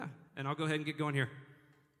and I'll go ahead and get going here.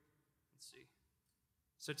 Let's see.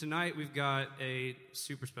 So tonight we've got a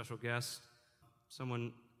super special guest,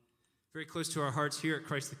 someone very close to our hearts here at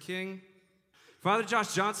Christ the King. Father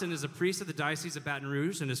Josh Johnson is a priest of the Diocese of Baton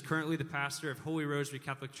Rouge and is currently the pastor of Holy Rosary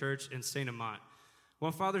Catholic Church in St. Amant.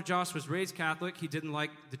 While Father Josh was raised Catholic, he didn't like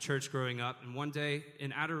the church growing up, and one day,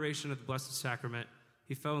 in adoration of the Blessed Sacrament,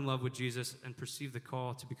 he fell in love with Jesus and perceived the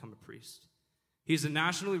call to become a priest. He's a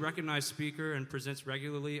nationally recognized speaker and presents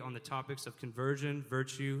regularly on the topics of conversion,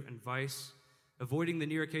 virtue, and vice, avoiding the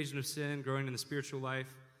near occasion of sin, growing in the spiritual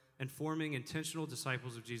life, and forming intentional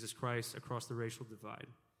disciples of Jesus Christ across the racial divide.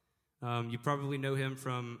 You probably know him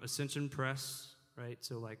from Ascension Press, right?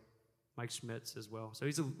 So like Mike Schmitz as well. So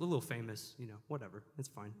he's a little famous, whatever. It's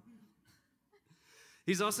fine.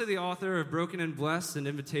 He's also the author of Broken and Blessed, an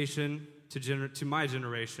invitation to my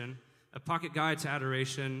generation, a pocket guide to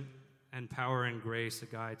adoration, and Power and Grace, a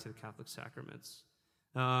guide to the Catholic sacraments.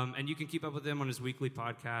 And you can keep up with him on his weekly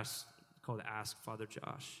podcast called Ask Father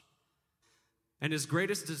Josh. And his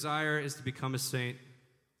greatest desire is to become a saint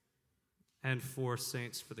and for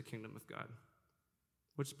saints for the kingdom of God,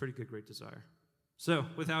 which is a pretty good, great desire. So,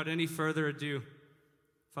 without any further ado,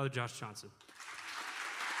 Father Josh Johnson.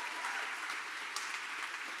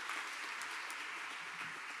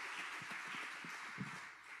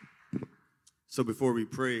 So before we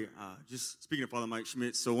pray, just speaking of Father Mike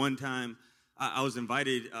Schmitz, so one time I was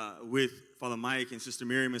invited with Father Mike and Sister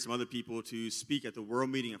Miriam and some other people to speak at the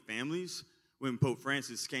World Meeting of Families when Pope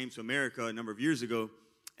Francis came to America a number of years ago.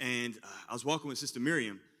 And I was walking with Sister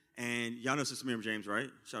Miriam, and y'all know Sister Miriam James, right?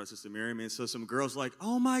 Shout out to Sister Miriam. And so some girls were like,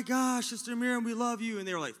 oh my gosh, Sister Miriam, we love you. And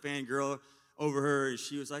they were like fangirl over her, and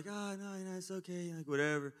she was like, oh, no, it's okay, like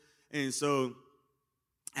whatever. And so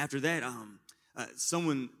after that,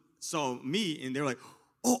 someone saw me, and they were like,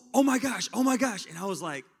 oh my gosh. And I was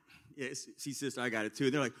like, yeah, see, sister, I got it too.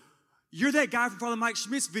 And they're like, you're that guy from Father Mike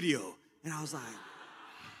Schmitz's video. And I was like,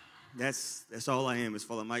 that's all I am, is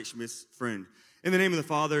Father Mike Schmitz's friend. In the name of the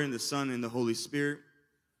Father, and the Son, and the Holy Spirit,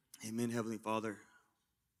 amen. Heavenly Father,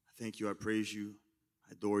 I thank you, I praise you,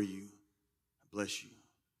 I adore you, I bless you.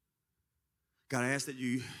 God, I ask that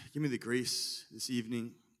you give me the grace this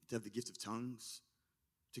evening to have the gift of tongues,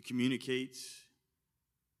 to communicate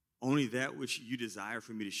only that which you desire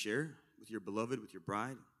for me to share with your beloved, with your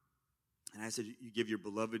bride. And I ask that you give your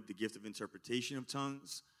beloved the gift of interpretation of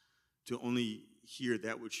tongues to only hear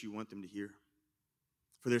that which you want them to hear,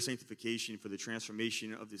 for their sanctification, for the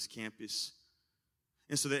transformation of this campus,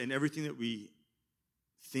 and so that in everything that we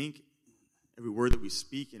think, every word that we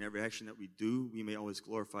speak, and every action that we do, we may always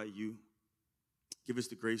glorify you. Give us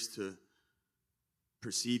the grace to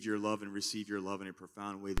perceive your love and receive your love in a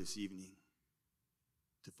profound way this evening,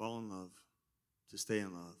 to fall in love, to stay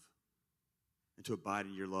in love, and to abide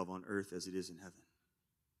in your love on earth as it is in heaven.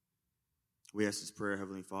 We ask this prayer,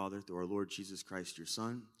 Heavenly Father, through our Lord Jesus Christ, your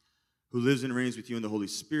Son, who lives and reigns with you in the Holy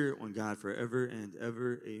Spirit, one God, forever and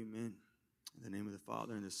ever. Amen. In the name of the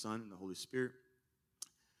Father, and the Son, and the Holy Spirit.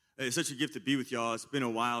 It's such a gift to be with y'all. It's been a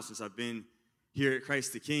while since I've been here at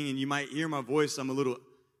Christ the King, and you might hear my voice. I'm a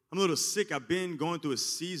little sick. I've been going through a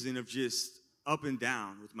season of just up and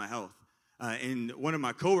down with my health. And one of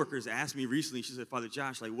my coworkers asked me recently, she said, Father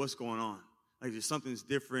Josh, like, what's going on? Like, there's something's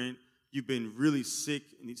different. You've been really sick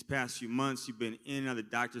in these past few months. You've been in and out of the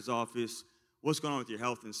doctor's office. What's going on with your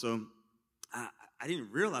health? And so I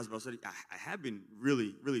didn't realize, but I have been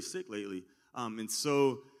really, really sick lately. And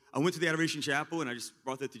so I went to the Adoration Chapel, and I just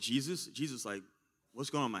brought that to Jesus. Jesus, like, what's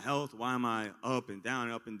going on with my health? Why am I up and down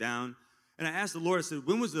and up and down? And I asked the Lord, I said,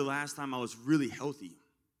 when was the last time I was really healthy?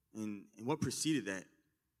 And what preceded that?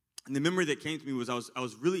 And the memory that came to me was I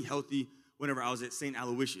was really healthy whenever I was at St.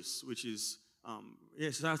 Aloysius, which is,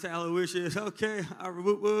 shout out to Aloysius. Okay,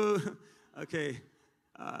 okay.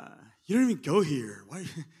 You don't even go here. Why?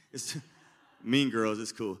 It's Mean Girls.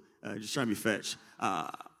 It's cool. Just trying to be fetch.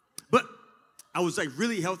 But I was like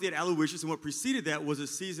really healthy at Aloysius, and what preceded that was a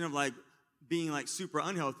season of like being like super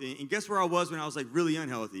unhealthy. And guess where I was when I was like really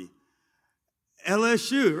unhealthy?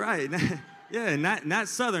 LSU, right? Yeah, not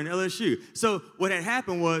Southern, LSU. So what had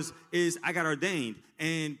happened is I got ordained,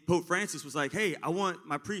 and Pope Francis was like, hey, I want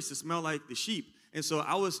my priest to smell like the sheep. And so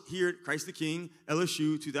I was here at Christ the King,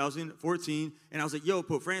 LSU, 2014, and I was like, yo,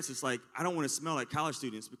 Pope Francis, like, I don't want to smell like college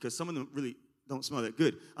students because some of them really don't smell that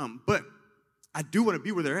good. But I do want to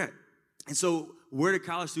be where they're at. And so where do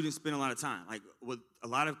college students spend a lot of time? Like, with a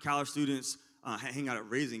lot of college students hang out at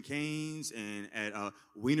Raising Cane's and at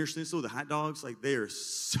Wiener Schnitzel, the hot dogs. Like, they are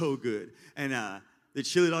so good. And the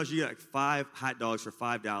chili dogs, you get like 5 hot dogs for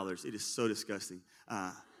 $5. It is so disgusting.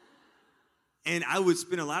 And I would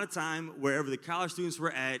spend a lot of time wherever the college students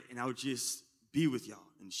were at, and I would just be with y'all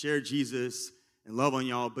and share Jesus and love on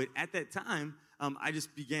y'all. But at that time, I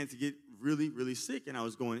just began to get really, really sick, and I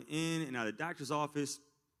was going in and out of the doctor's office.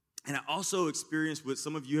 And I also experienced what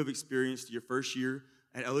some of you have experienced your first year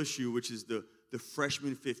at LSU, which is the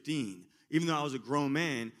freshman 15. Even though I was a grown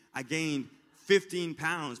man, I gained 15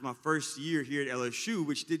 pounds my first year here at LSU,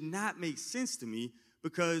 which did not make sense to me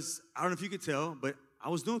because, I don't know if you could tell, but I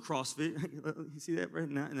was doing CrossFit. You see that, right?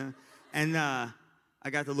 No. And I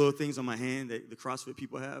got the little things on my hand that the CrossFit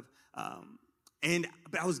people have.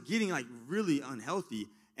 But I was getting, like, really unhealthy,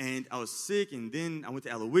 and I was sick, and then I went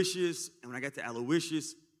to Aloysius, and when I got to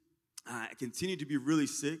Aloysius, I continued to be really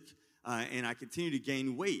sick, and I continued to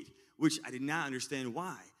gain weight, which I did not understand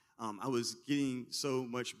why. I was getting so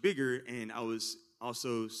much bigger, and I was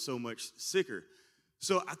also so much sicker.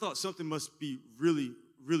 So I thought something must be really,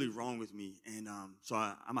 really wrong with me. And so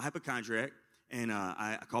I'm a hypochondriac, and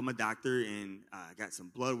I called my doctor, and I got some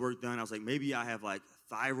blood work done. I was like, maybe I have, like,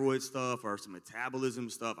 thyroid stuff or some metabolism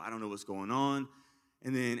stuff. I don't know what's going on.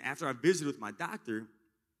 And then after I visited with my doctor,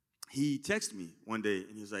 he texted me one day,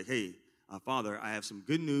 and he was like, hey, Father, I have some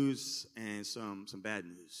good news and some bad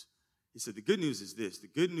news. He said, the good news is this. The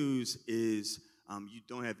good news is you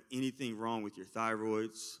don't have anything wrong with your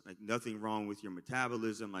thyroids, like nothing wrong with your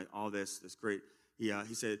metabolism, like all that's great.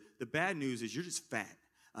 He said, the bad news is you're just fat.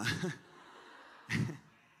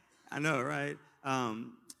 I know, right?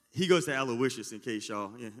 He goes to Aloysius in case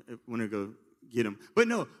y'all want to go get him. But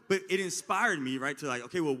it inspired me, right, to like,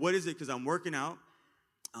 okay, well, what is it? Because I'm working out.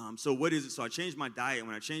 So what is it? So I changed my diet. And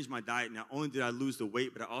when I changed my diet, not only did I lose the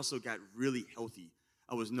weight, but I also got really healthy.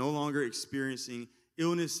 I was no longer experiencing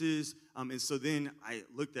illnesses. And so then I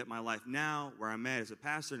looked at my life now, where I'm at as a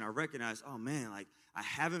pastor, and I recognized, oh, man, like I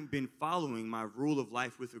haven't been following my rule of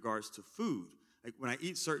life with regards to food. Like when I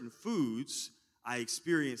eat certain foods, I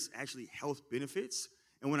experience actually health benefits.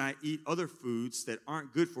 And when I eat other foods that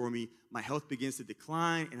aren't good for me, my health begins to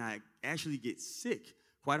decline, and I actually get sick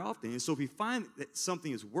quite often. And so if we find that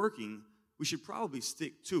something is working, we should probably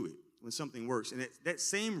stick to it when something works. And that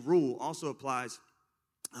same rule also applies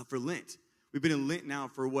for Lent. We've been in Lent now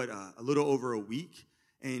for, a little over a week,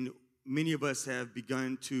 and many of us have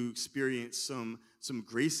begun to experience some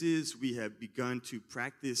graces. We have begun to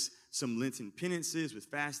practice some Lenten penances with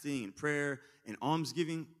fasting and prayer and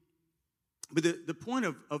almsgiving. But the point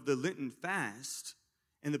of the Lenten fast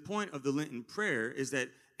and the point of the Lenten prayer is that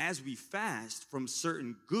as we fast from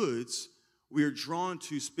certain goods, we are drawn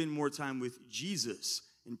to spend more time with Jesus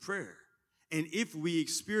in prayer. And if we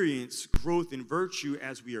experience growth in virtue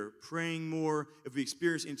as we are praying more, if we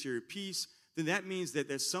experience interior peace, then that means that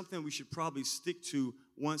there's something we should probably stick to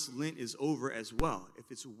once Lent is over as well.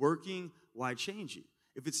 If it's working, why change it?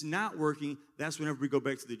 If it's not working, that's whenever we go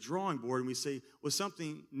back to the drawing board and we say, well,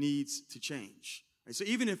 something needs to change. Right? So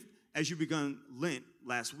even if, as you begun Lent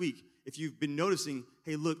last week, if you've been noticing,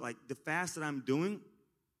 hey, look, like the fast that I'm doing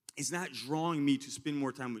is not drawing me to spend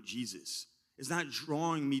more time with Jesus. It's not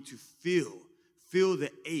drawing me to feel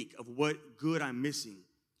the ache of what good I'm missing.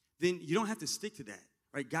 Then you don't have to stick to that,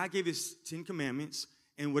 right? God gave us 10 commandments,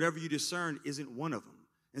 and whatever you discern isn't one of them.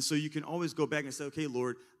 And so you can always go back and say, okay,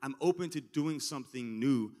 Lord, I'm open to doing something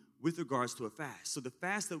new with regards to a fast. So the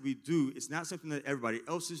fast that we do is not something that everybody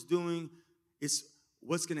else is doing. It's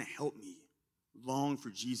what's going to help me long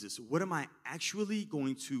for Jesus. What am I actually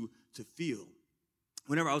going to feel?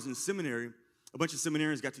 Whenever I was in seminary, a bunch of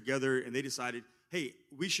seminarians got together and they decided, hey,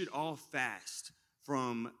 we should all fast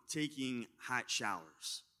from taking hot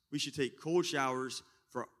showers. We should take cold showers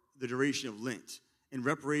for the duration of Lent in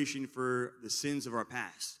reparation for the sins of our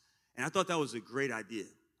past. And I thought that was a great idea.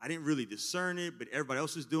 I didn't really discern it, but everybody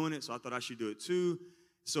else was doing it, so I thought I should do it too.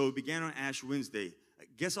 So it began on Ash Wednesday.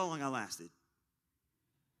 Guess how long I lasted?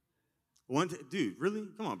 Dude, really?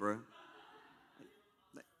 Come on, bro.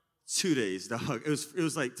 Like 2 days, dog. It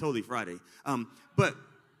was like totally Friday. But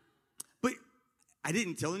I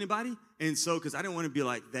didn't tell anybody, and so because I didn't want to be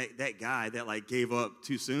like that guy that like gave up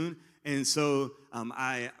too soon. And so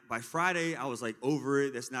by Friday I was like over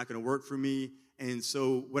it. That's not going to work for me. And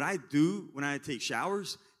so what I do when I take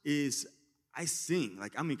showers is I sing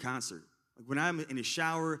like I'm in concert. Like when I'm in the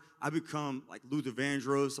shower, I become like Luther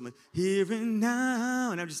Vandross. I'm like here and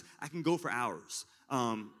now, and I can go for hours.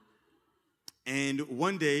 And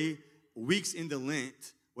one day, weeks into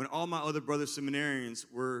Lent, when all my other brother seminarians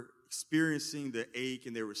were experiencing the ache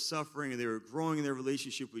and they were suffering and they were growing in their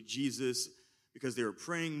relationship with Jesus because they were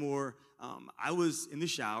praying more, I was in the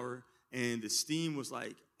shower and the steam was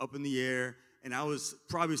like up in the air, and I was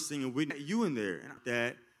probably singing Whitney, you in there, and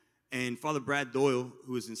that. And Father Brad Doyle,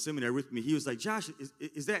 who was in seminary with me, he was like, Josh,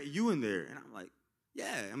 is that you in there? And I'm like,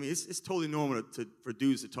 Yeah, I mean, it's totally normal for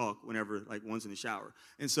dudes to talk whenever, like, one's in the shower.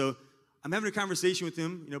 And so I'm having a conversation with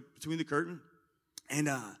him, between the curtain. And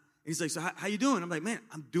he's like, so how you doing? I'm like, man,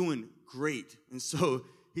 I'm doing great. And so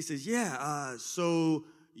he says, yeah, so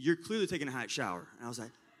you're clearly taking a hot shower. And I was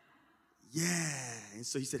like, yeah. And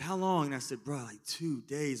so he said, how long? And I said, bro, like 2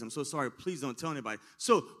 days. I'm so sorry. Please don't tell anybody.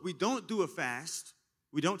 So we don't do a fast.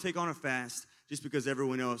 We don't take on a fast just because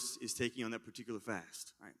everyone else is taking on that particular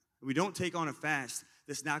fast. Right? We don't take on a fast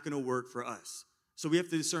that's not going to work for us. So we have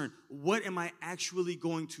to discern, what am I actually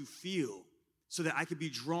going to feel so that I can be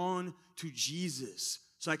drawn to Jesus,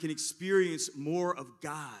 so I can experience more of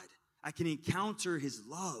God. I can encounter his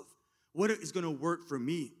love. What is going to work for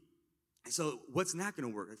me? And so what's not going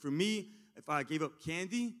to work? Like for me, if I gave up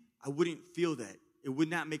candy, I wouldn't feel that. It would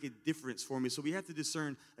not make a difference for me. So we have to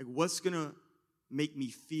discern, like, what's going to make me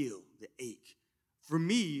feel the ache. For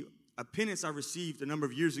me, a penance I received a number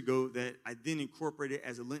of years ago that I then incorporated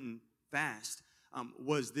as a Lenten fast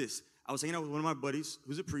was this. I was hanging out with one of my buddies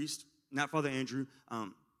who's a priest, not Father Andrew,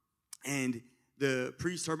 and the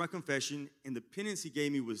priest heard my confession, and the penance he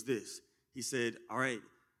gave me was this. He said, all right,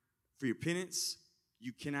 for your penance,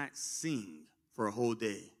 you cannot sing for a whole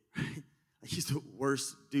day. He's the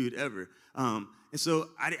worst dude ever. And so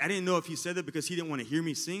I didn't know if he said that because he didn't want to hear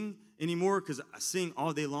me sing anymore, because I sing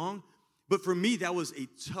all day long. But for me, that was a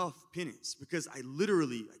tough penance because I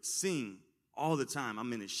literally sing all the time.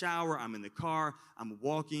 I'm in the shower, I'm in the car, I'm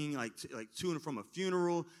walking to and from a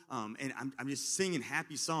funeral, and I'm just singing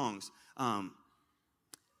happy songs.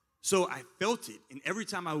 So I felt it, and every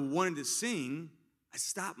time I wanted to sing, I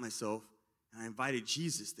stopped myself and I invited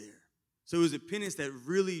Jesus there. So it was a penance that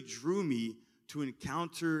really drew me to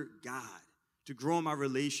encounter God, to grow in my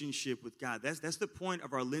relationship with God. That's the point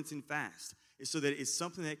of our Lenten fast, is so that it's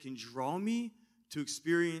something that can draw me to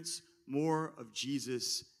experience more of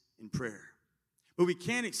Jesus in prayer. But we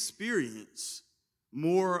can't experience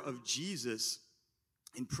more of Jesus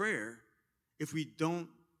in prayer if we don't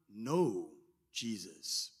know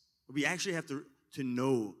Jesus. We actually have to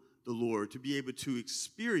know the Lord to be able to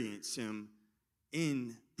experience him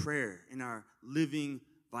in prayer, in our living,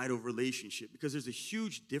 vital relationship. Because there's a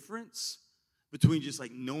huge difference between just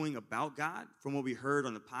knowing about God from what we heard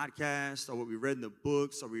on the podcast or what we read in the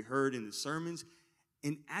books or we heard in the sermons,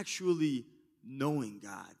 and actually knowing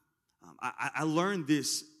God. I learned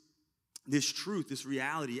this truth, this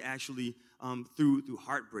reality, actually through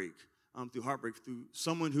heartbreak, through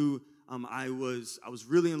someone who I was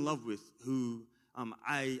really in love with, who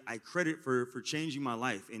I credit for changing my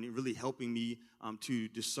life and really helping me to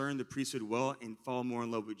discern the priesthood well and fall more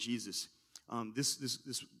in love with Jesus.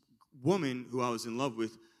 This woman who I was in love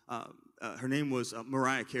with, her name was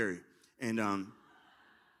Mariah Carey, and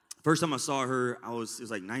first time I saw her, it was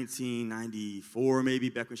 1994 maybe,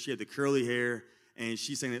 back when she had the curly hair, and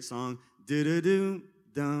she sang that song,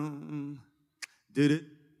 do-do-do-dum, do-do,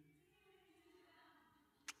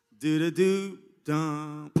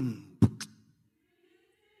 do-do-do-dum,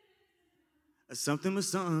 something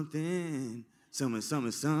was something,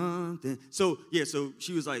 something. So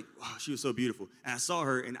she was she was so beautiful. And I saw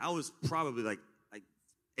her, and I was probably like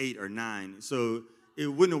 8 or 9, so it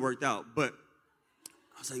wouldn't have worked out, but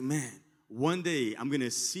I was like, man, one day I'm going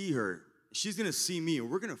to see her. She's going to see me, and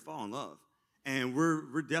we're going to fall in love. And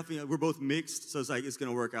we're both mixed, so it's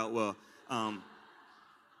going to work out well.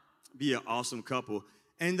 Be an awesome couple.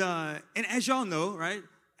 And as y'all know, right,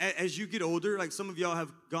 as you get older, some of y'all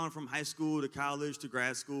have gone from high school to college to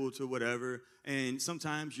grad school to whatever, and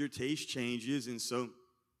sometimes your taste changes. And so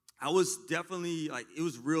I was definitely, it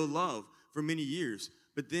was real love for many years.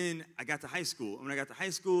 But then I got to high school. And when I got to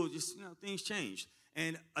high school, just, things changed.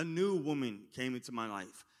 And a new woman came into my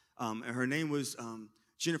life, and her name was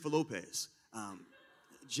Jennifer Lopez,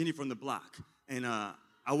 Jenny from the block. And I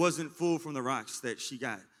wasn't fooled from the rocks that she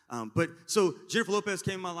got. But so Jennifer Lopez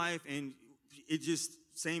came in my life, and it just,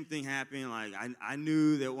 same thing happened. I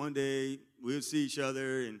knew that one day we would see each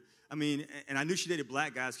other, and I knew she dated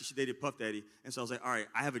black guys because she dated Puff Daddy. And so I was like, all right,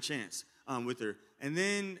 I have a chance with her. And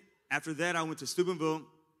then after that, I went to Steubenville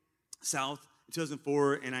South,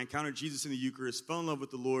 2004, and I encountered Jesus in the Eucharist, fell in love with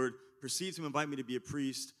the Lord, proceeded to invite me to be a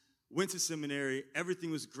priest, went to seminary. Everything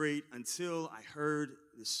was great until I heard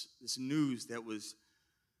this news that was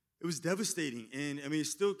devastating. And it's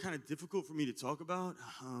still kind of difficult for me to talk about,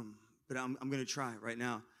 but I'm going to try right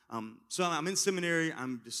now. So I'm in seminary.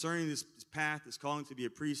 I'm discerning this path, this calling to be a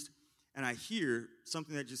priest, and I hear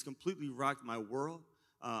something that just completely rocked my world.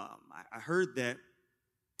 I heard that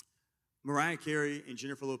Mariah Carey and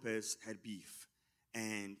Jennifer Lopez had beef.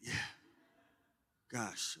 And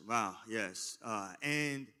gosh, wow, yes.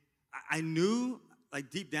 And I knew,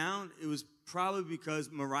 deep down, it was probably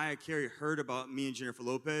because Mariah Carey heard about me and Jennifer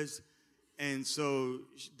Lopez. And so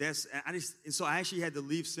I actually had to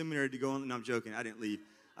leave seminary to go on. No, I'm joking. I didn't leave.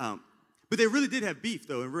 But they really did have beef,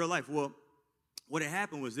 though, in real life. Well, what had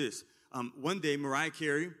happened was this. One day, Mariah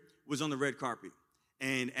Carey was on the red carpet.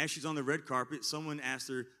 And as she's on the red carpet, someone asked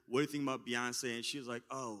her, what do you think about Beyonce? And she was like,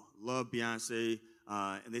 oh, love Beyonce.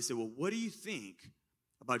 And they said, well, what do you think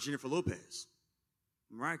about Jennifer Lopez?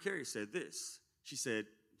 Mariah Carey said this. She said,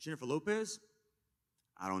 Jennifer Lopez?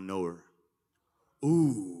 I don't know her.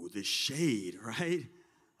 Ooh, the shade, right?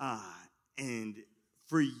 And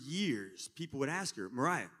for years, people would ask her,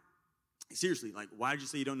 Mariah, seriously, like, why did you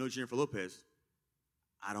say you don't know Jennifer Lopez?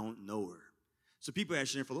 I don't know her. So people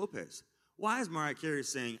ask Jennifer Lopez, why is Mariah Carey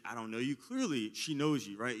saying, I don't know you? Clearly, she knows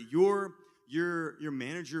you, right? Your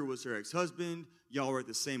manager was her ex-husband. Y'all were at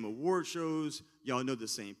the same award shows. Y'all know the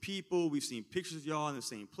same people. We've seen pictures of y'all in the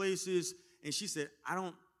same places. And she said, I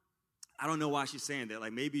don't know why she's saying that.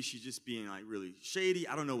 Like, maybe she's just being, like, really shady.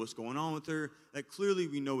 I don't know what's going on with her. Like, clearly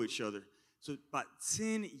we know each other. So about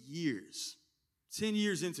 10 years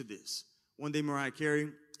into this, one day Mariah Carey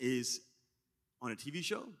is on a TV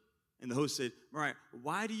show, and the host said, Mariah,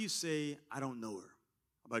 why do you say I don't know her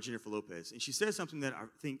about Jennifer Lopez? And she said something that I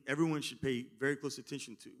think everyone should pay very close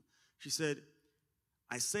attention to. She said,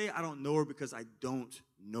 I say I don't know her because I don't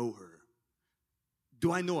know her.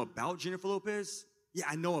 Do I know about Jennifer Lopez? Yeah,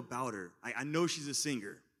 I know about her. I know she's a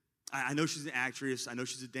singer. I know she's an actress. I know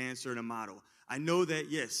she's a dancer and a model. I know that,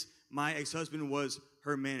 yes, my ex-husband was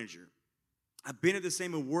her manager. I've been at the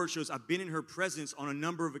same award shows. I've been in her presence on a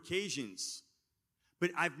number of occasions. But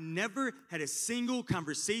I've never had a single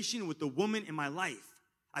conversation with the woman in my life.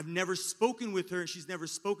 I've never spoken with her, and she's never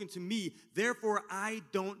spoken to me. Therefore, I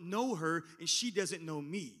don't know her, and she doesn't know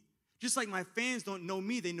me. Just like my fans don't know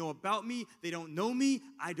me, they know about me. They don't know me,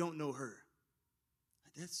 I don't know her.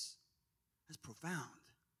 That's profound.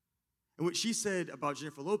 And what she said about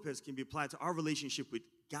Jennifer Lopez can be applied to our relationship with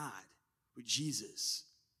God, with Jesus.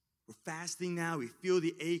 We're fasting now. We feel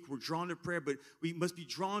the ache. We're drawn to prayer, but we must be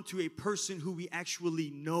drawn to a person who we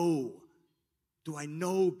actually know. Do I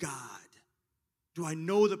know God? Do I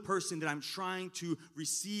know the person that I'm trying to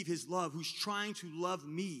receive his love, who's trying to love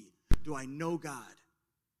me? Do I know God?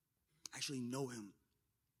 I actually know him.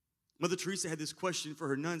 Mother Teresa had this question for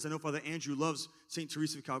her nuns. I know Father Andrew loves St.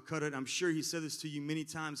 Teresa of Calcutta, and I'm sure he said this to you many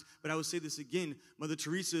times, but I will say this again. Mother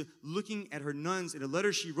Teresa, looking at her nuns in a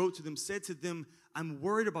letter she wrote to them, said to them, I'm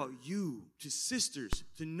worried about you, to sisters,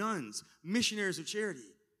 to nuns, missionaries of charity.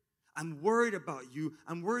 I'm worried about you.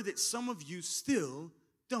 I'm worried that some of you still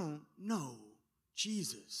don't know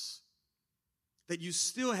Jesus. That you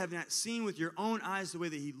still have not seen with your own eyes the way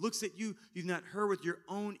that he looks at you. You've not heard with your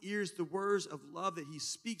own ears the words of love that he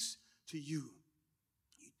speaks to you.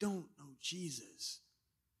 You don't know Jesus.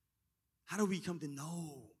 How do we come to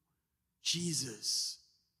know Jesus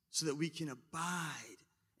so that we can abide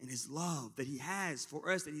in his love that he has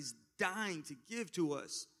for us, that he's dying to give to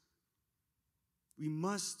us? We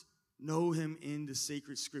must know him in the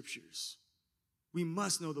sacred scriptures. We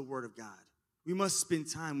must know the word of God. We must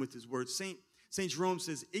spend time with his word. Saint Jerome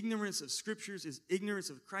says, ignorance of scriptures is ignorance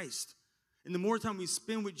of Christ. And the more time we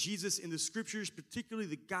spend with Jesus in the scriptures, particularly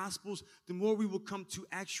the gospels, the more we will come to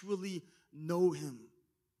actually know him,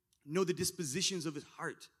 know the dispositions of his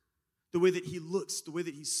heart, the way that he looks, the way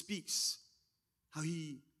that he speaks, how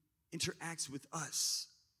he interacts with us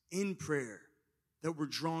in prayer that we're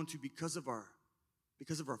drawn to because of our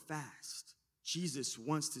fast. Jesus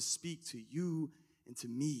wants to speak to you and to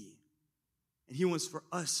me, and he wants for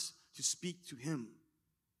us to speak to him.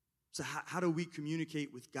 So how do we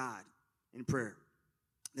communicate with God in prayer?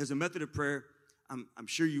 There's a method of prayer I'm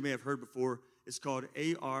sure you may have heard before. It's called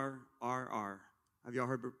ARRR. Have y'all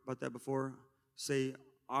heard about that before? Say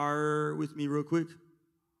R with me real quick.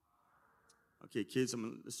 Okay, kids,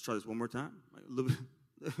 let's try this one more time. Like a little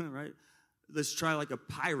bit, right? Let's try like a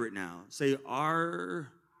pirate now. Say R.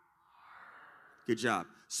 Good job.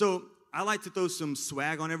 So I like to throw some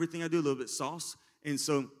swag on everything I do, a little bit sauce. And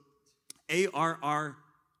so ARR,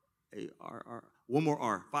 one more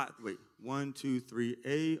R. 1, 2, 3,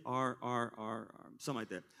 ARRR, something like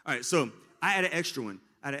that. All right, so I add an extra one.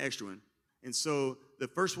 And so the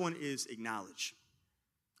first one is acknowledge.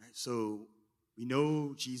 All right, so we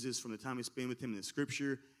know Jesus from the time we spend with him in the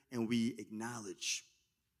scripture, and we acknowledge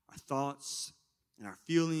our thoughts and our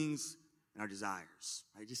feelings and our desires.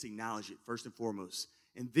 Right? Just acknowledge it first and foremost.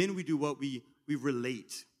 And then we do what we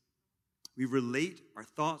relate. We relate our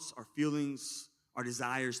thoughts, our feelings, our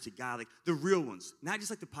desires to God, like the real ones, not just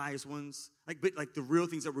like the pious ones, but like the real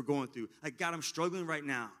things that we're going through. Like, God, I'm struggling right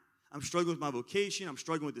now. I'm struggling with my vocation. I'm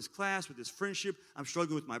struggling with this class, with this friendship. I'm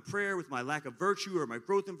struggling with my prayer, with my lack of virtue or my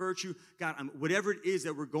growth in virtue. God, whatever it is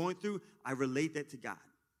that we're going through, I relate that to God.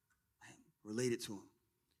 I relate it to him.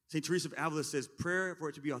 St. Teresa of Avila says, prayer, for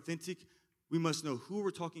it to be authentic, we must know who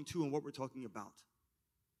we're talking to and what we're talking about.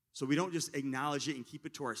 So we don't just acknowledge it and keep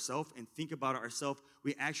it to ourselves and think about it ourselves.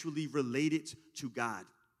 We actually relate it to God.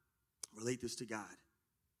 Relate this to God.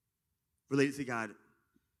 Relate it to God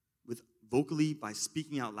with vocally by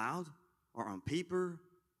speaking out loud or on paper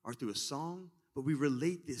or through a song. But we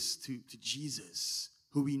relate this to Jesus,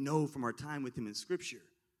 who we know from our time with him in Scripture.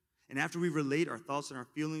 And after we relate our thoughts and our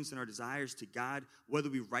feelings and our desires to God, whether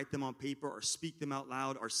we write them on paper or speak them out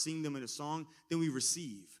loud or sing them in a song, then we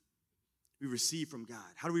receive. We receive from God.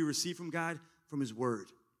 How do we receive from God? From his word.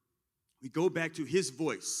 We go back to his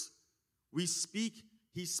voice. We speak,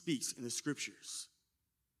 he speaks in the Scriptures.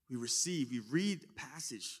 We receive, we read a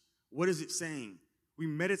passage. What is it saying? We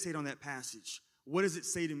meditate on that passage. What does it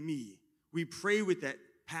say to me? We pray with that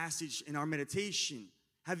passage in our meditation,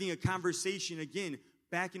 having a conversation again,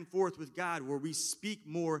 back and forth with God, where we speak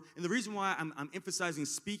more. And the reason why I'm emphasizing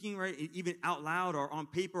speaking, right, even out loud or on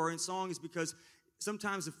paper or in song, is because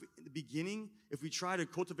sometimes in the beginning, if we try to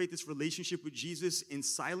cultivate this relationship with Jesus in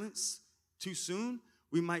silence too soon,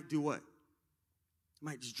 we might do what?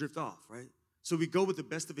 Might just drift off, right? So we go with the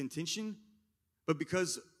best of intention, but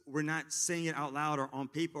because we're not saying it out loud or on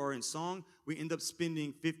paper or in song, we end up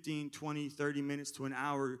spending 15, 20, 30 minutes to an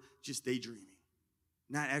hour just daydreaming,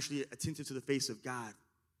 not actually attentive to the face of God,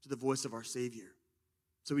 to the voice of our Savior.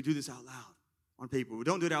 So we do this out loud on paper. We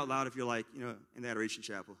don't do it out loud if you're like, in the Adoration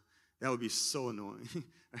Chapel. That would be so annoying.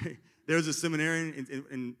 Right? There was a seminarian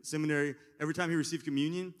in seminary. Every time he received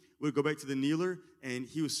communion, we would go back to the kneeler, and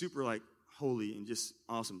he was super holy and just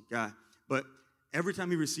awesome guy. But every time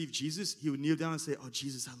he received Jesus, he would kneel down and say, "Oh,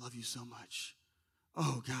 Jesus, I love you so much.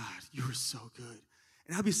 Oh, God, you are so good."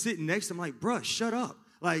 And I'd be sitting next to him like, "Bruh, shut up."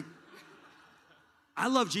 I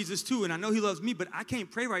love Jesus too, and I know he loves me, but I can't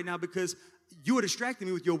pray right now because you are distracting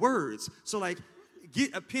me with your words. So,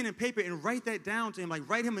 get a pen and paper and write that down to him.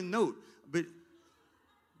 Write him a note. But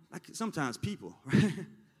sometimes people, right?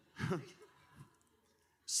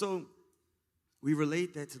 So we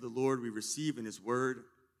relate that to the Lord. We receive in his word,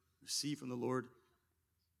 receive from the Lord.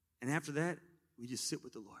 And after that, we just sit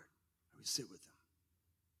with the Lord. We sit with him.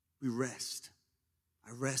 We rest.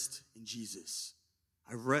 I rest in Jesus.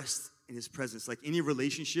 I rest in his presence. Like any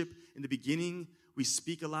relationship, in the beginning, we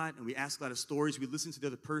speak a lot and we ask a lot of stories. We listen to the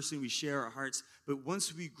other person. We share our hearts. But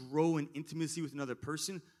once we grow in intimacy with another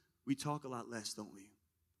person, we talk a lot less, don't we?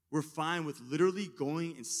 We're fine with literally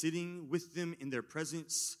going and sitting with them in their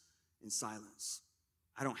presence in silence.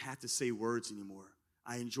 I don't have to say words anymore.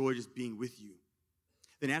 I enjoy just being with you.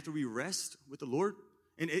 Then after we rest with the Lord,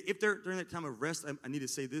 and if during that time of rest, I need to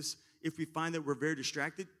say this, if we find that we're very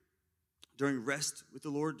distracted during rest with the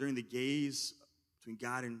Lord, during the gaze between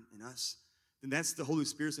God and us, then that's the Holy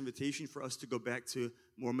Spirit's invitation for us to go back to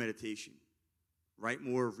more meditation. Write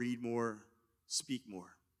more, read more, speak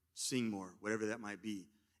more, sing more, whatever that might be.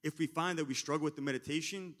 If we find that we struggle with the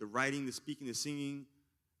meditation, the writing, the speaking, the singing,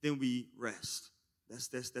 then we rest. That's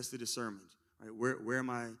the discernment. Right? Where am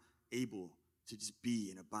I able to just be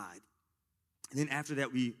and abide? And then after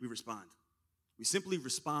that, we respond. We simply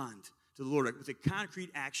respond to the Lord with a concrete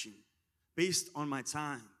action based on my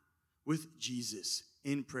time with Jesus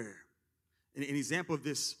in prayer. An example of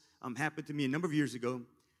this happened to me a number of years ago.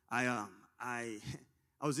 I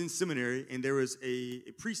was in seminary, and there was a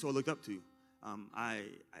priest who I looked up to. I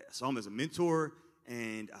saw him as a mentor,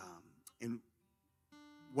 and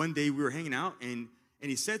one day we were hanging out, and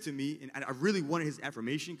he said to me, and I really wanted his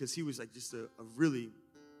affirmation because he was just a really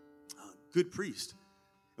good priest.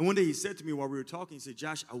 And one day he said to me while we were talking, he said,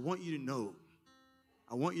 "Josh, I want you to know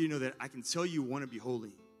that I can tell you want to be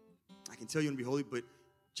holy. I can tell you want to be holy, but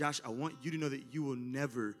Josh, I want you to know that you will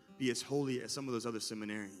never be as holy as some of those other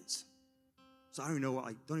seminarians. So I don't even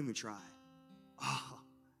know, don't even try." Oh,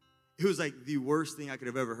 it was the worst thing I could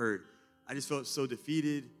have ever heard. I just felt so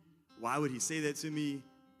defeated. Why would he say that to me?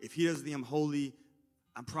 If he doesn't think I'm holy,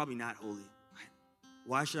 I'm probably not holy.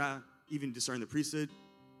 Why should I even discern the priesthood?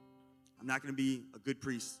 I'm not going to be a good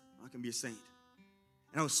priest. I'm not going to be a saint.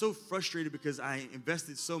 And I was so frustrated because I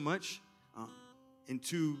invested so much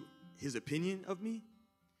into his opinion of me.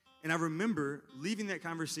 And I remember leaving that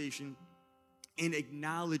conversation and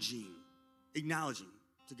acknowledging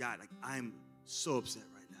to God, I'm so upset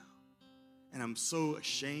right now. And I'm so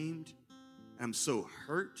ashamed. And I'm so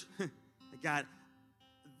hurt. God,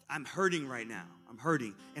 I'm hurting right now. I'm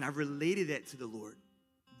hurting. And I related that to the Lord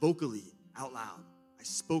vocally, out loud. I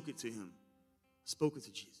spoke it to him. I spoke it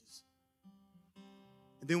to Jesus.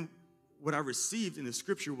 And then what I received in the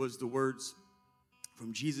scripture was the words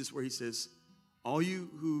from Jesus where he says, all you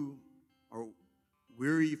who are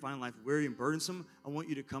weary, you find life weary and burdensome, I want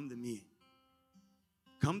you to come to me.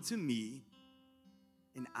 Come to me,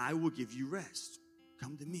 and I will give you rest.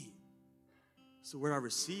 Come to me. So what I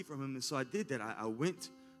received from him, and so I did that. I went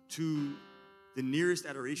to the nearest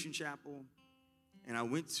adoration chapel, and I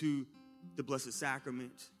went to the Blessed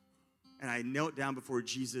Sacrament, and I knelt down before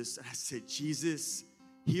Jesus, and I said, Jesus,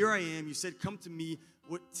 here I am. You said, come to me.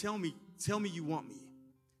 Tell me you want me.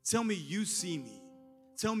 Tell me you see me.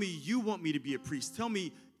 Tell me you want me to be a priest. Tell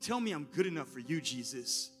me I'm good enough for you,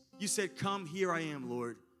 Jesus. You said, come, here I am,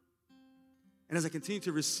 Lord. And as I continued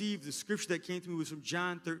to receive, the scripture that came to me was from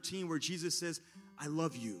John 13, where Jesus says, I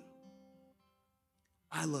love you.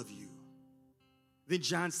 I love you. Then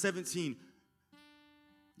John 17,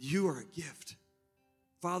 you are a gift.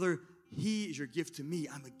 Father, he is your gift to me.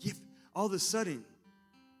 I'm a gift. All of a sudden,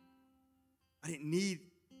 I didn't need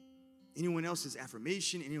anyone else's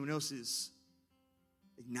affirmation, anyone else's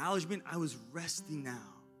acknowledgement. I was resting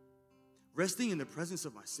now. Resting in the presence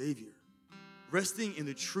of my Savior. Resting in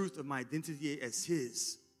the truth of my identity as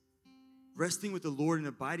his. Resting with the Lord and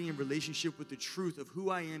abiding in relationship with the truth of who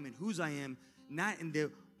I am and whose I am, not in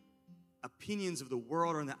the opinions of the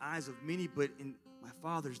world or in the eyes of many, but in my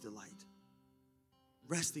Father's delight.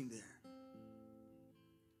 Resting there.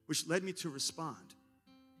 Which led me to respond.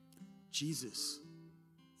 Jesus,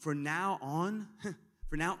 from now on,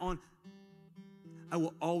 I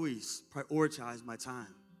will always prioritize my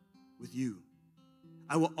time with you.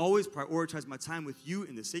 I will always prioritize my time with you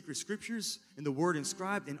in the sacred scriptures, in the word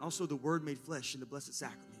inscribed, and also the word made flesh in the Blessed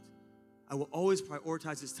Sacrament. I will always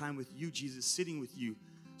prioritize this time with you, Jesus, sitting with you,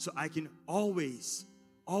 so I can always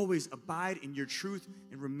abide in your truth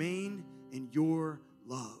and remain in your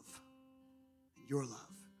love. Your love.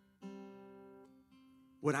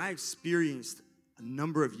 What I experienced a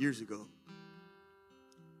number of years ago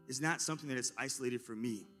is not something that is isolated from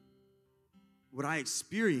me. What I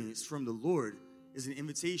experienced from the Lord is an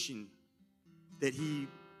invitation that he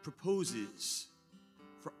proposes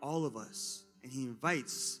for all of us, and he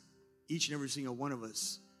invites each and every single one of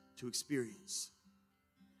us to experience.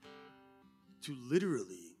 To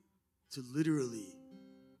literally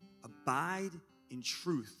abide in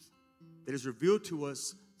truth that is revealed to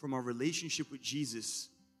us from our relationship with Jesus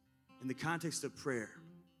in the context of prayer,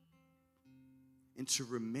 and to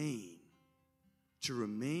remain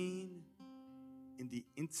in the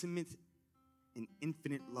intimate and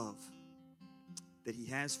infinite love that he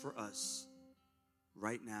has for us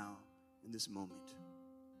right now in this moment.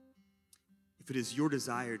 If it is your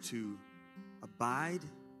desire to abide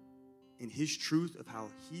in his truth of how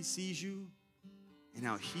he sees you and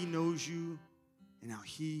how he knows you and how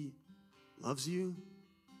he loves you,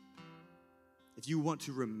 if you want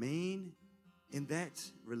to remain in that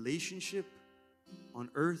relationship on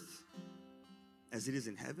earth as it is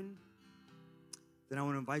in heaven, then I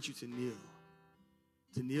want to invite you to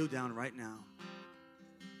kneel down right now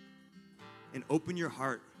and open your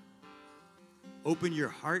heart. Open your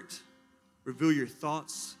heart, reveal your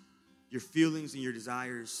thoughts, your feelings, and your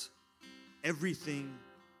desires. Everything,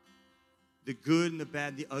 the good and the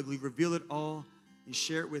bad, the ugly, reveal it all and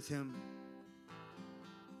share it with him.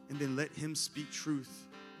 And then let him speak truth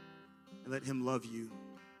and let him love you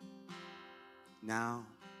now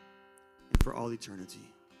and for all eternity.